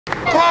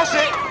Pass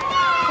it.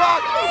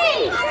 Pass.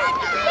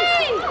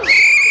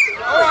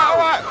 All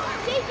right.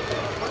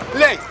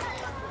 Lee,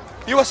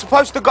 you were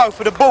supposed to go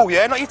for the ball,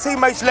 yeah? Not your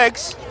teammates'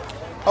 legs.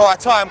 All right,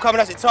 time, coming,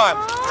 that's it, time.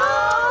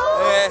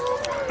 Yeah.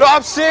 Look,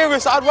 I'm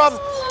serious. I'd rather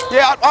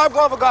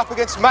go up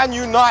against Man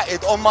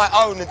United on my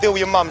own than deal with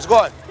your mums. Go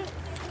on.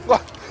 Go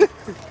on.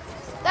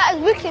 That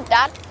is wicked,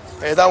 Dad.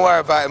 Yeah, don't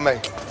worry about it,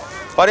 mate.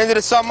 By the end of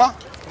the summer,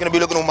 you're going to be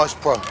looking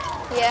almost pro.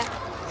 Yeah.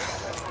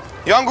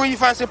 You hungry? You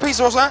fancy a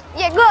pizza or something?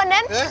 Yeah, go on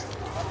then. Yeah?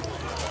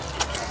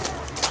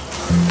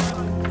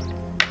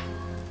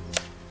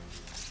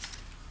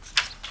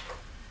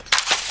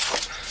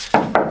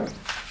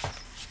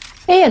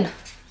 Ian?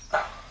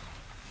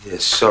 Yeah,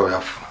 sorry, I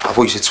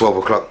thought you said 12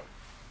 o'clock.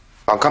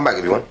 I'll come back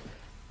if you want.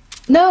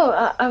 No,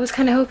 I was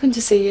kind of hoping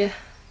to see you.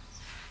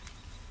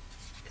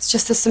 It's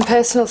just there's some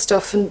personal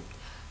stuff and...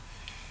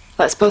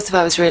 well, it's both of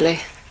ours,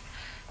 really.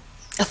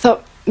 I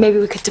thought maybe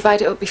we could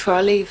divide it up before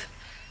I leave.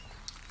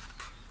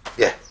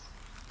 Yeah.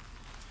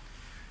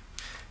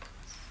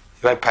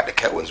 You ain't packed the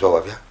kettle as well,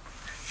 have you?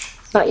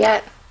 Not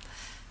yet.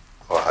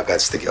 All right, I'll go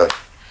and stick it on.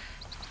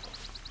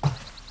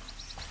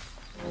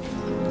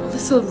 All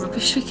this old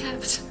rubbish we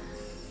kept.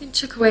 You can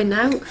chuck away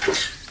now.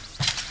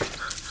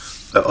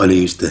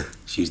 Ollie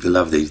she used to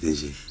love these, didn't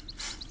she?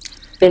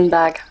 Bin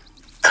bag.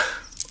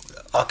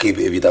 I'll keep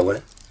it if you don't want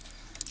it.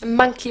 A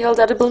manky old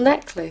edible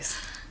necklace.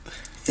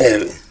 Yeah,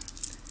 it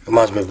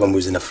reminds me of when we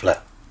was in a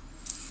flat.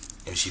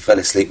 And she fell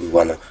asleep with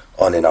one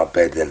on in our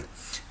bed and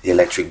the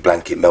electric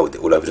blanket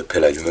melted all over the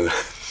pillow, you remember?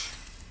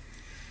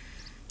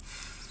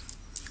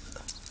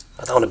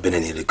 I don't want to bin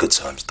any of the good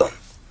times done.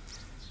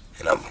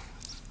 You know,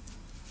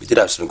 we did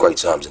have some great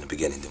times in the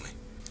beginning, didn't we?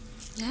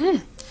 Yeah.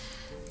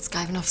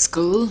 Skiving off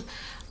school,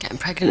 getting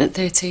pregnant at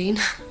 13.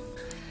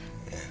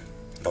 Yeah.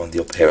 Knowing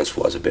your parents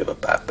thought I was a bit of a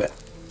bad bet.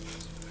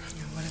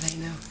 What do they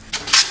know?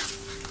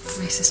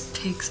 Racist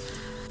pigs.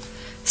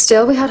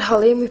 Still, we had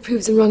Holly and we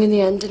proved them wrong in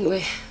the end, didn't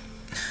we?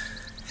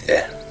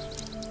 Yeah,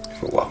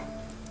 for a while.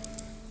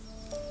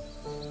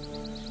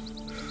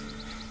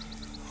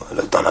 Well,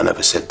 look, Donna, I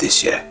never said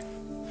this yet.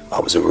 I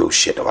was a real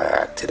shit the way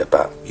I acted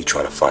about you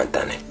trying to find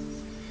Danny.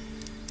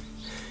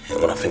 And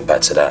when I think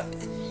back to that,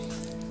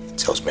 it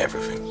tells me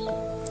everything.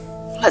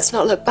 Let's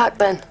not look back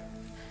then.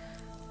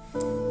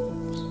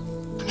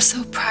 I'm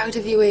so proud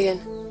of you,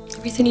 Ian.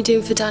 Everything you're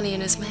doing for Danny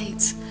and his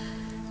mates.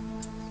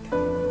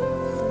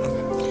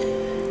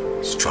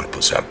 Just trying to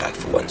put something back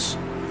for once.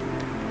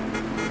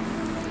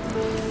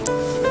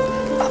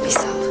 Bobby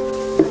Sal.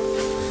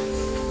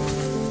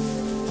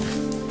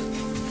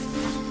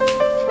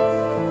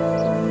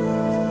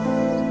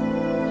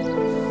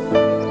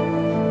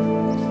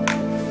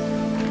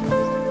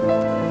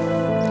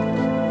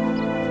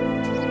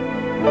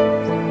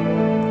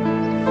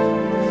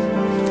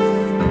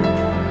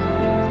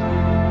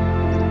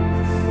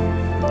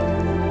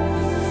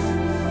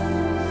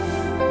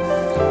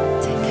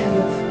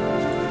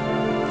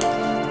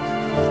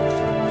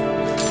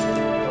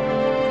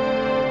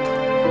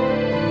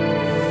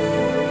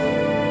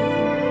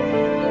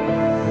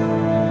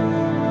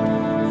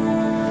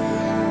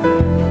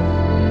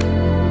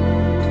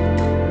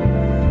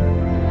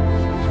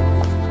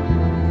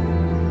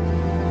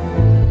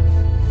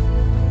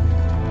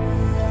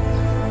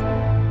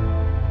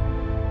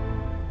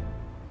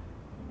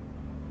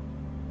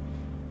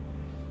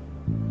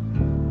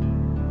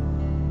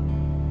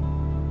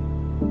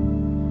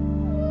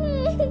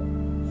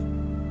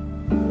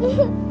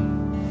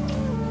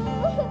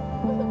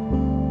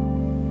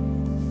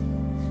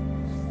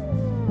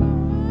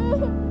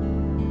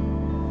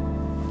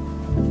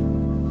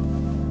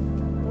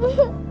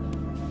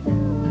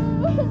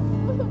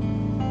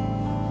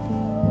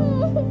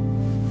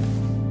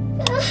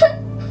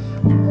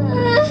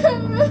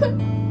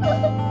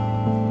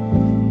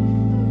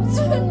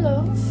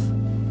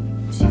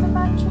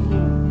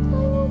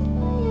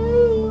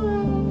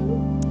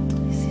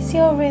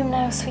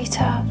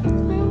 Sweetheart. I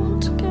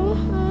want to go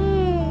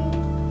home.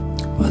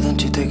 Why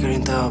don't you take her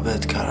into our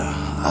bed, Cara?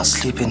 I'll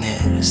sleep in here.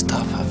 It's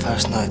tough, her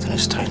first night in a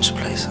strange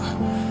place.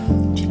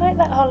 Do you like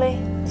that, Holly?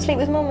 Sleep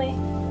with Mummy?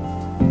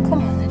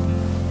 Come on, then.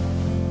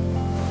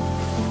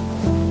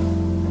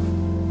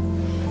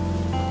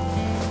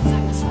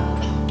 Thanks,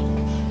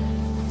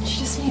 Al. She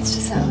just needs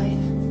to settle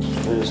in.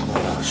 There is no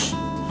rush. We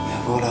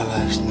have all our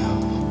lives now.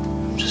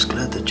 I'm just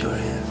glad that you're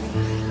here.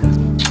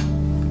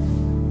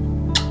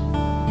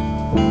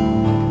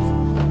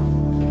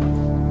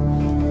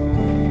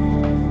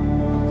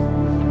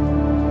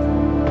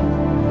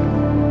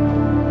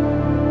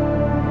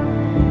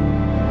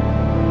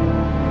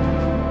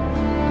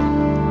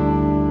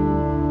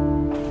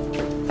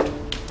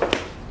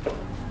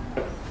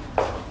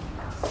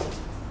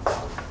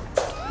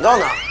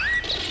 Donna!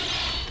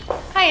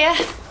 Hiya.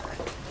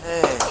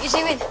 Hey. What are you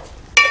doing?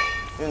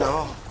 You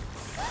know.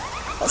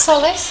 What's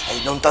all this?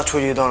 Hey, don't touch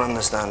what you don't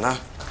understand, huh?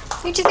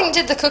 Who do you think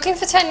did the cooking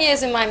for 10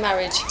 years in my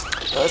marriage?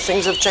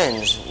 Things have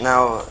changed.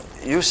 Now,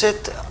 you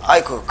sit,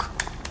 I cook.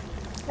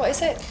 What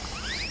is it?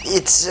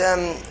 It's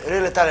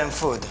real Italian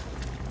food.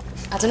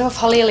 I don't know if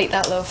Holly will eat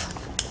that, love.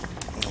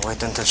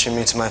 Wait until she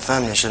meets my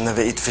family. She'll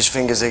never eat fish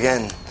fingers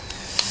again.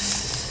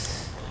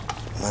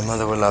 My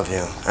mother will love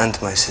you, and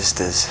my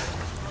sisters.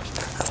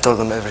 I've told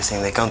them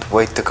everything. They can't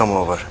wait to come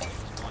over.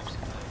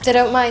 They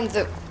don't mind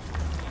that,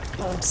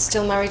 well, I'm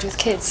still married with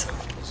kids.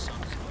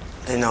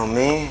 They know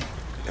me.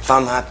 If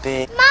I'm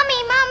happy...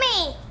 Mummy,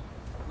 Mummy!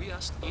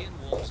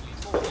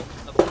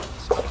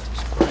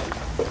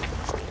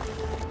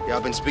 Yeah,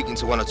 I've been speaking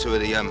to one or two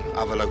of the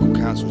other local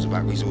councils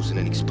about resourcing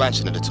an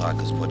expansion of the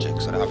Tigers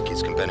project so that other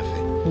kids can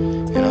benefit,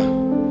 you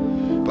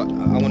know? But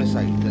I want to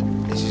say that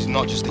this is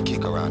not just a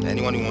kick around.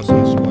 Anyone who wants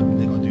on the squad,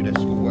 they've got to do their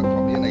schoolwork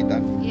properly, and they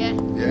done. Yeah.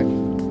 Yeah?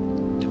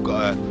 They've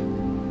got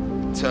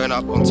to turn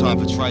up on time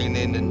for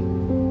training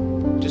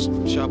and just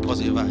show a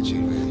positive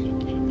attitude, really.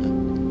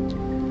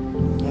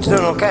 It's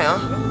doing okay, huh?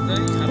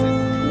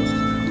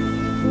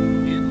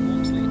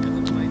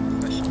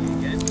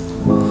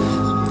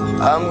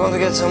 I'm going to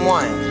get some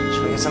wine.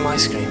 Should we get some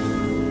ice cream?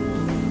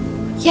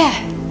 Yeah,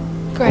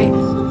 great.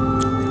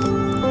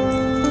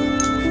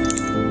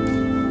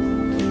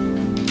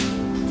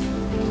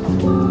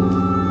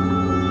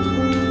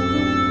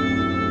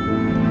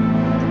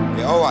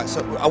 Yeah, all right,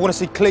 so I want to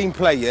see clean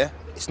play, yeah?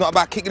 It's not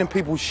about kicking in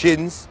people's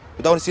shins.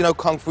 We don't want to see no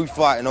kung fu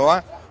fighting, all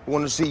right? We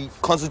want to see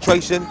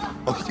concentration.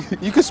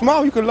 You can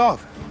smile, you can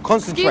laugh.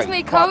 Concentrate. Excuse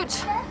me,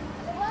 coach.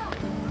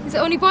 Is it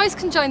only boys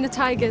can join the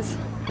Tigers?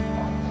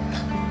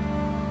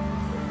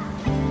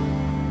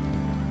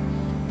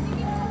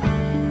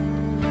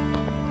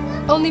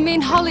 Only me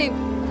and Holly,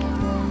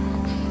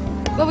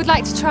 well, we'd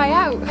like to try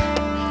out.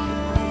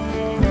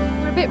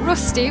 We're a bit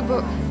rusty,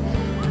 but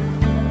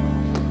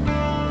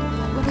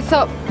we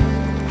thought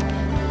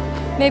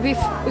maybe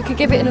if we could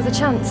give it another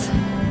chance.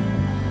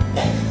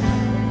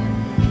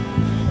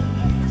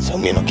 Tell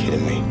me you're not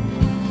kidding me.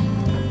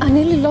 I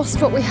nearly lost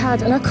what we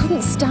had and I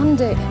couldn't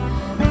stand it.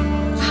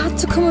 I had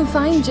to come and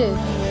find you.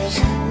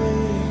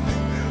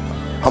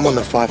 I'm on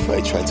the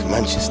 5:30 train to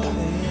Manchester.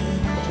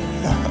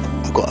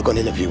 I got an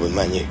interview with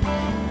Man U.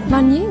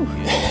 Man U?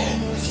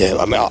 Yeah,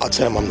 I mean, I'll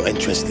tell them I'm not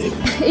interested.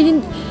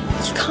 Ian,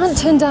 you can't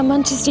turn down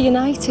Manchester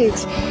United.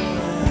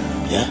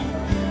 Yeah?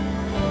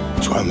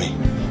 Try me.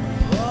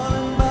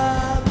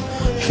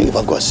 You think if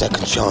I've got a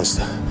second chance,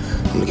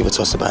 I'm gonna give a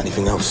toss about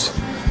anything else?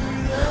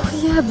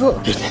 Yeah,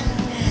 but...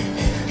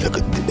 Look,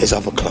 there's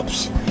other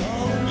clubs.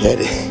 Yeah,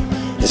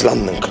 there's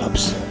London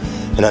clubs.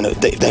 And I know if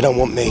they don't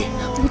want me...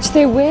 Which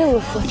they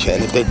will. Yeah,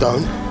 and if they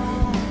don't,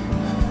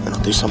 then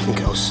I'll do something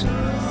else.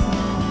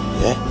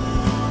 Yeah?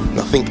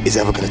 Nothing is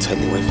ever going to take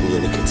me away from you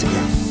and the kids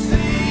again.